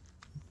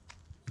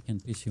can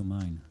peace your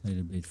mind a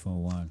little bit for a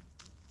while.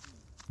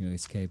 You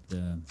escape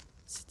the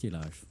city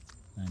life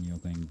and you're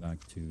going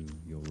back to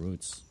your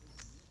roots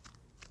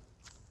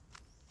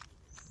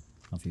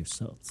of your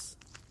thoughts.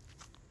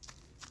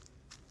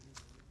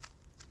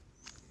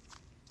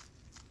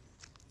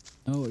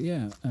 Oh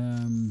yeah,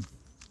 I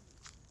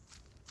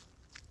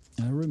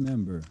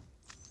remember.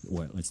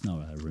 Well, it's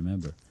not I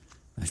remember.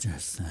 I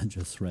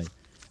just read.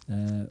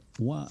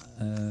 What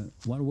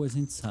was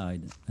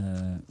inside?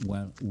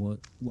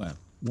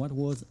 what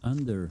was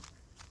under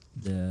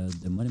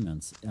the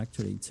monuments.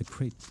 Actually, it's a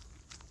crypt,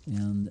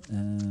 and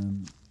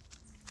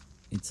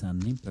it's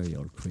an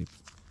imperial crypt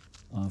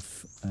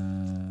of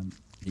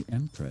the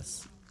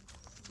Empress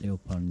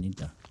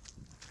Leopoldina.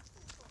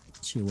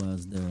 She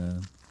was the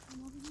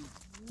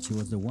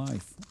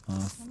wife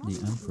of the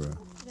emperor,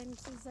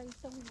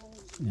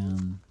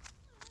 and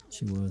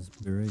she was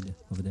buried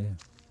over there.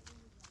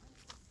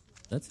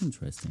 That's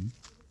interesting.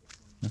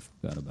 I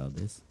forgot about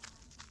this.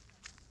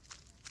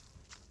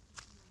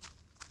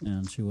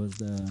 And she was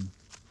the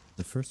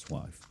first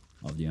wife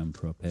of the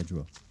Emperor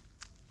Pedro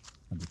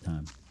at the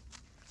time.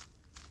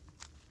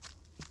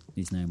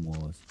 His name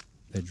was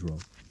Pedro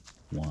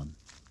I.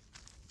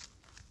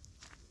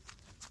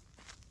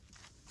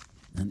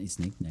 And his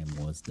nickname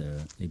was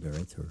the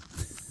Liberator,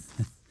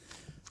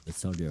 the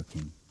Soldier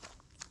King.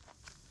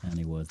 And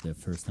he was the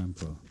first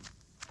emperor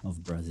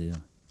of Brazil.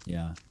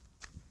 Yeah.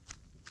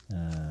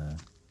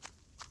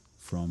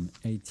 From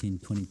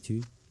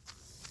 1822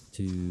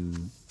 to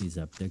his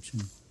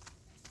abduction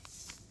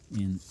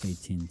in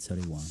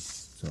 1831.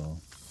 So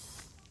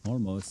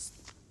almost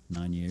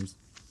 9 years.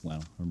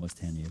 Well, almost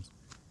 10 years.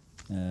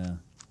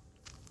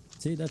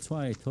 See, that's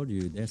why I told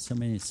you there's so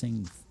many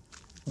things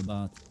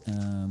about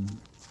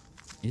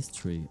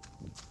history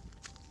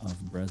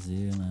of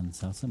Brazil and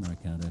South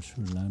America that I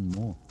should learn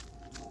more,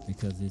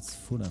 because it's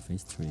full of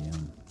history,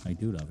 and I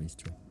do love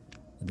history.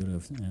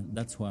 And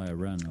that's why I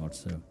run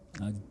also.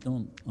 I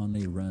don't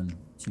only run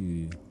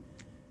to,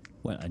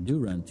 well, I do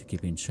run to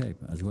keep in shape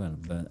as well,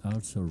 but I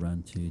also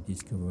run to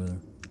discover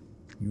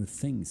new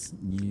things,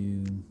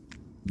 new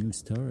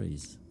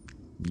stories,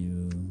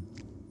 new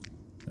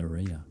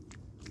area.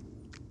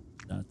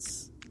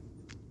 That's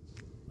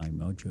my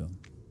mojo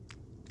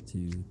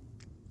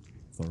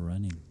for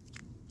running.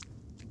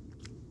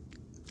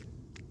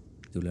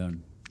 To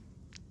learn.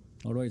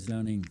 Always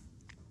learning,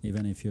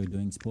 even if you're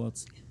doing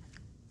sports.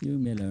 You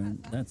may learn.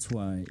 That's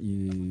why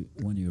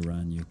when you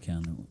run, you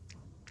can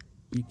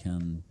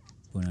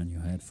put on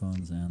your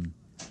headphones and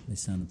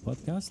listen to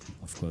podcast.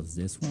 Of course,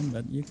 this one,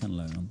 but you can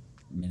learn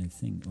many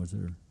things.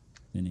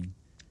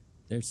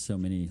 There's so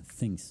many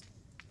things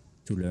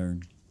to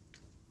learn.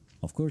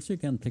 Of course, you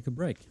can take a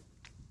break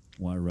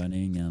while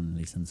running and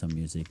listen to some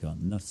music or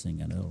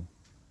nothing at all,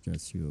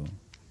 just you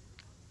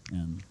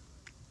and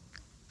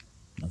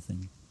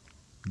nothing.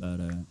 But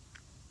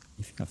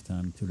if you have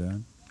time to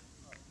learn,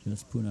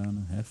 just put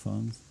on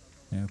headphones,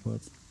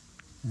 AirPods,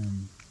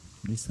 and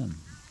listen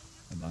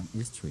about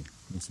history.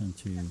 Listen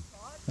to...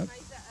 Oh,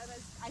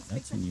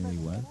 that's really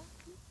well.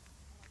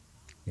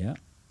 Yeah,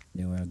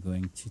 they were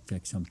going to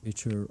take some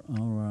picture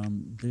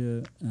around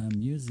the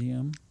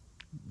museum,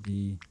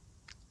 the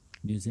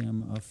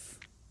Museum of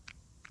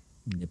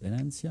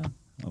Independencia,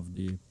 of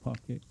the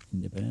Parque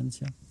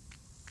Independencia.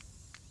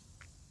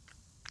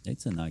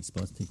 It's a nice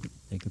spot to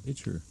take a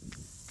picture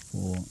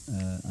for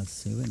a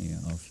souvenir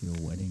of your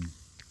wedding.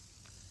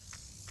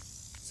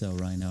 So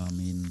right now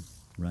I'm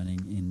running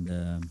in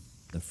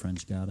the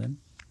French Garden.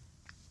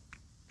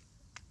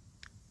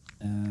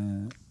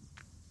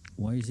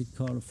 Why is it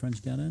called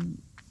French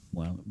Garden?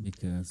 Well,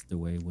 because the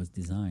way it was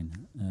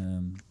designed.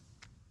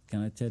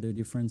 Can I tell the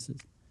differences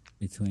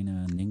between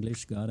an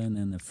English garden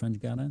and a French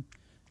garden?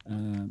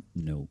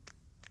 No,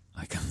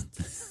 I can't.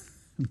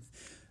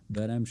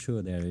 But I'm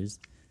sure there is,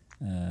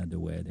 the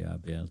way they are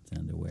built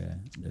and the way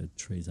the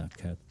trees are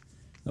cut.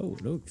 Oh,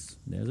 look,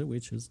 there's the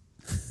witches.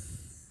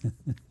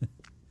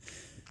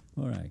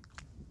 All right,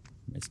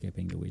 I'm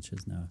escaping the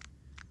witches now.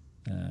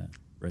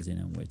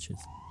 Brazilian witches.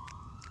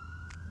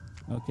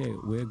 Okay,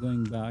 we're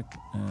going back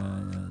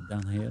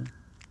downhill.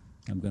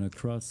 I'm gonna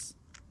cross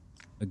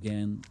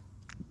again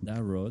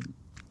that road.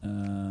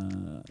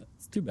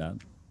 It's too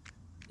bad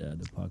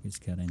the park is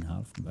cut in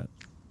half, but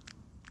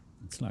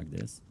it's like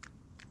this.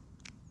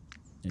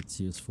 It's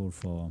useful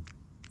for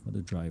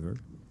the driver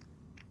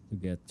to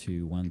get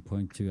to one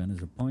point to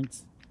another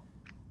point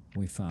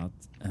without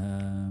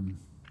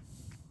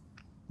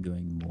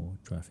doing more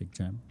traffic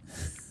jam,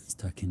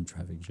 stuck in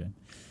traffic jam.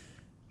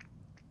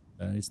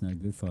 But it's not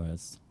good for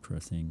us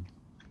crossing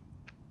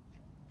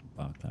a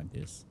park like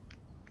this.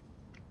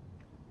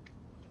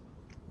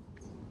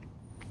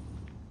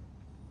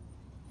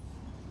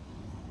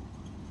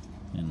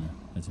 And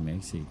as you may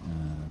see,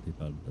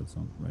 people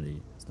don't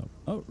really stop.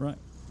 Oh, right,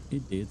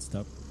 it did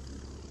stop.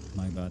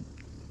 My bad.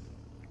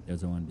 The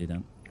other one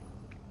didn't.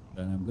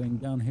 But I'm going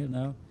downhill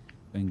now,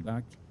 going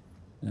back,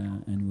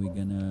 and we're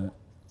gonna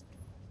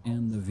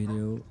end the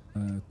video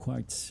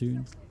quite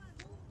soon.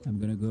 I'm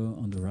gonna go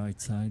on the right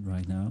side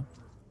right now.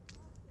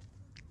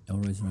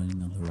 Always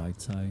running on the right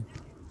side.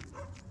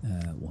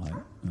 Why?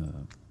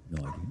 No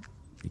idea.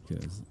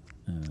 Because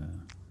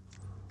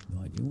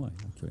no idea why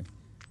actually.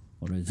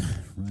 Always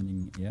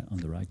running, yeah, on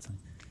the right side.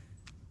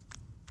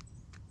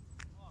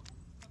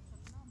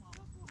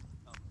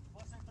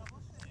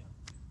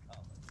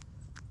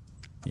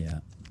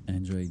 Yeah,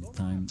 enjoy the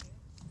time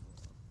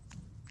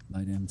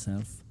by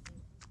themselves.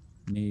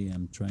 Me,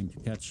 I'm trying to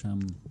catch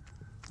some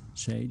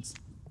shades.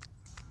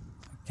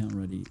 I can't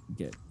really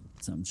get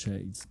some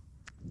shades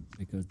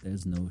because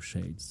there's no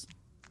shades,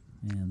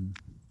 and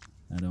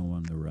I don't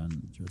want to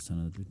run just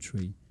another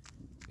tree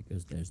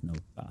because there's no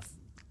path.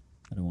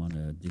 I don't want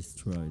to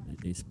destroy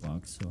this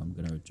box, so I'm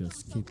gonna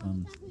just keep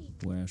on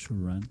where I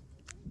should run,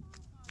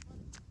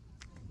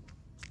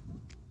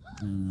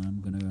 and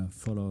I'm gonna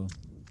follow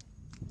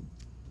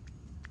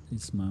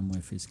this man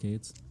with his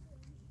kids.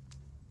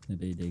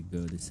 Maybe they go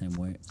the same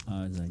way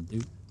as I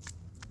do.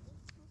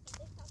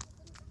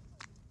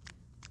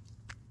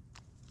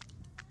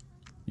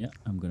 Yeah,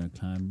 I'm gonna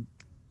climb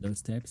those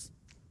steps.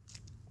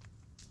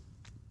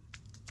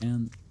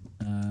 And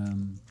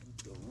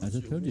as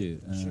I told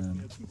you,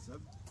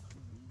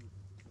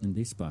 in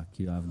this park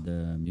you have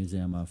the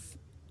Museum of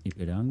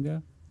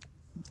Ipiranga,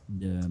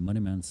 the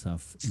Monuments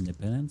of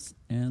Independence,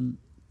 and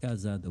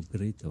Casa do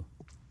Grito.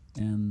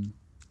 And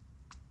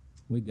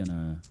we're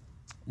gonna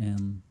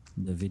end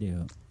the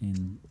video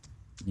in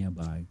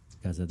nearby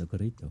Casa do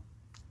Grito.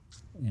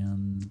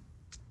 And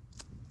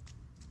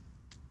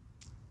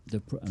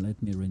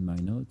let me read my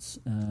notes.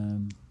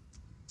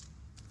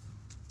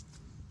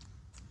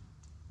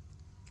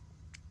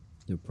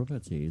 The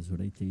property is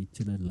related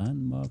to the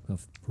landmark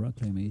of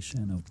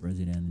proclamation of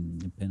Brazilian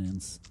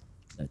independence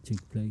that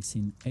took place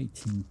in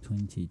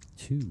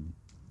 1822.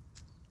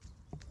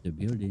 The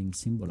building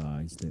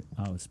symbolized the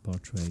house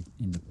portrait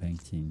in the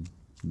painting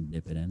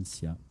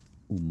Independencia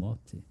ou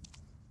Morte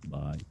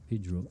by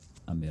Pedro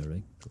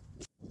Américo.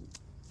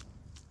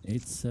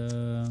 It's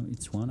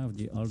one of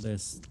the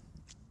oldest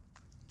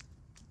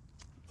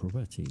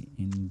property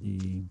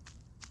in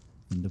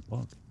the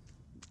park.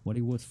 What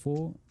it was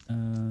for,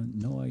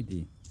 no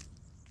idea.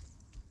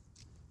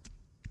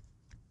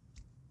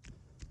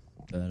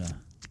 But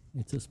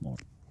it's a small,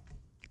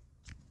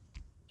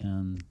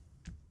 and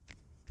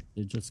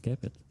they just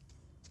kept it.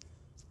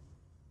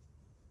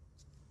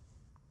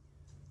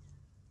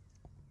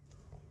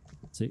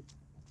 See?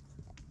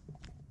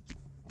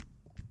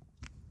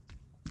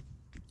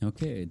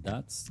 Okay,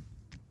 that's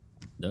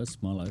the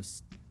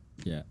smallest,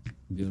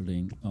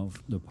 building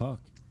of the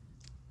park.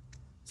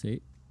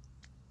 See?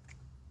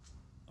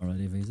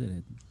 Already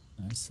visited.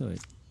 I saw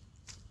it.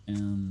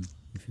 And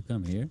if you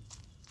come here,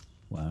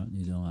 well,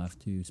 you don't have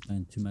to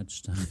spend too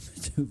much time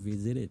to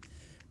visit it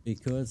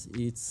because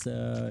it's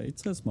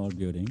a small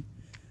building.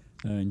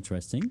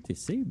 Interesting to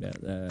see, but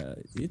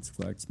it's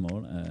quite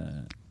small.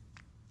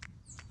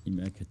 You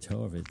make a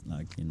tour of it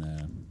like in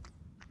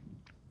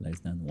less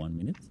than 1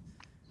 minute,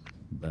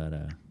 but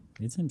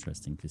it's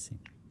interesting to see.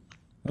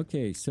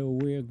 Okay, so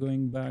we're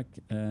going back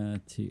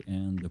to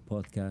end the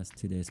podcast,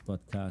 today's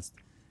podcast,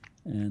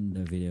 and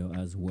the video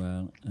as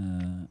well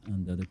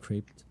under the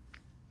crypt,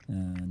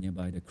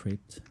 nearby the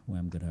crypt where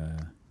I'm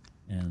gonna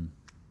end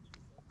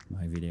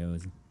my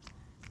videos.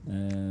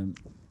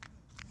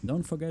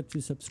 Don't forget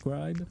to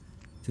subscribe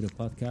to the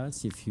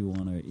podcast if you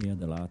want to hear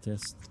the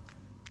latest,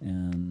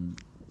 and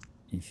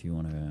if you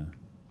want to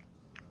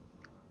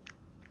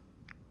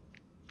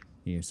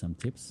hear some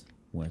tips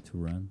where to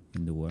run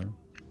in the world.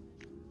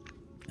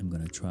 I'm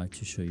gonna try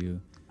to show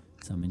you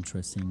some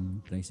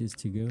interesting places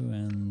to go,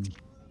 and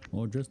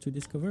or just to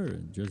discover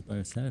just by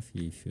yourself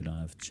if you don't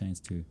have a chance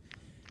to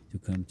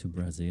come to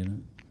Brazil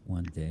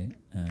one day,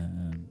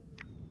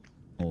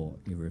 or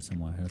even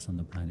somewhere else on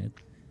the planet.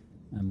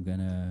 I'm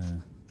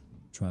gonna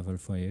travel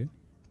for you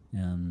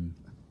and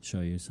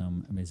show you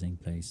some amazing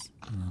place,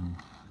 and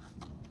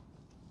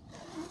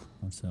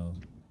also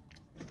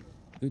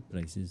good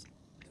places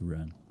to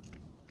run.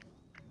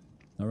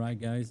 Alright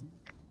guys,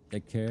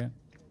 take care.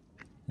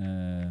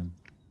 Don't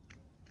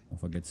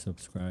forget to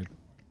subscribe.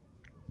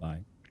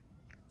 Bye.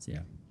 See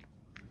ya.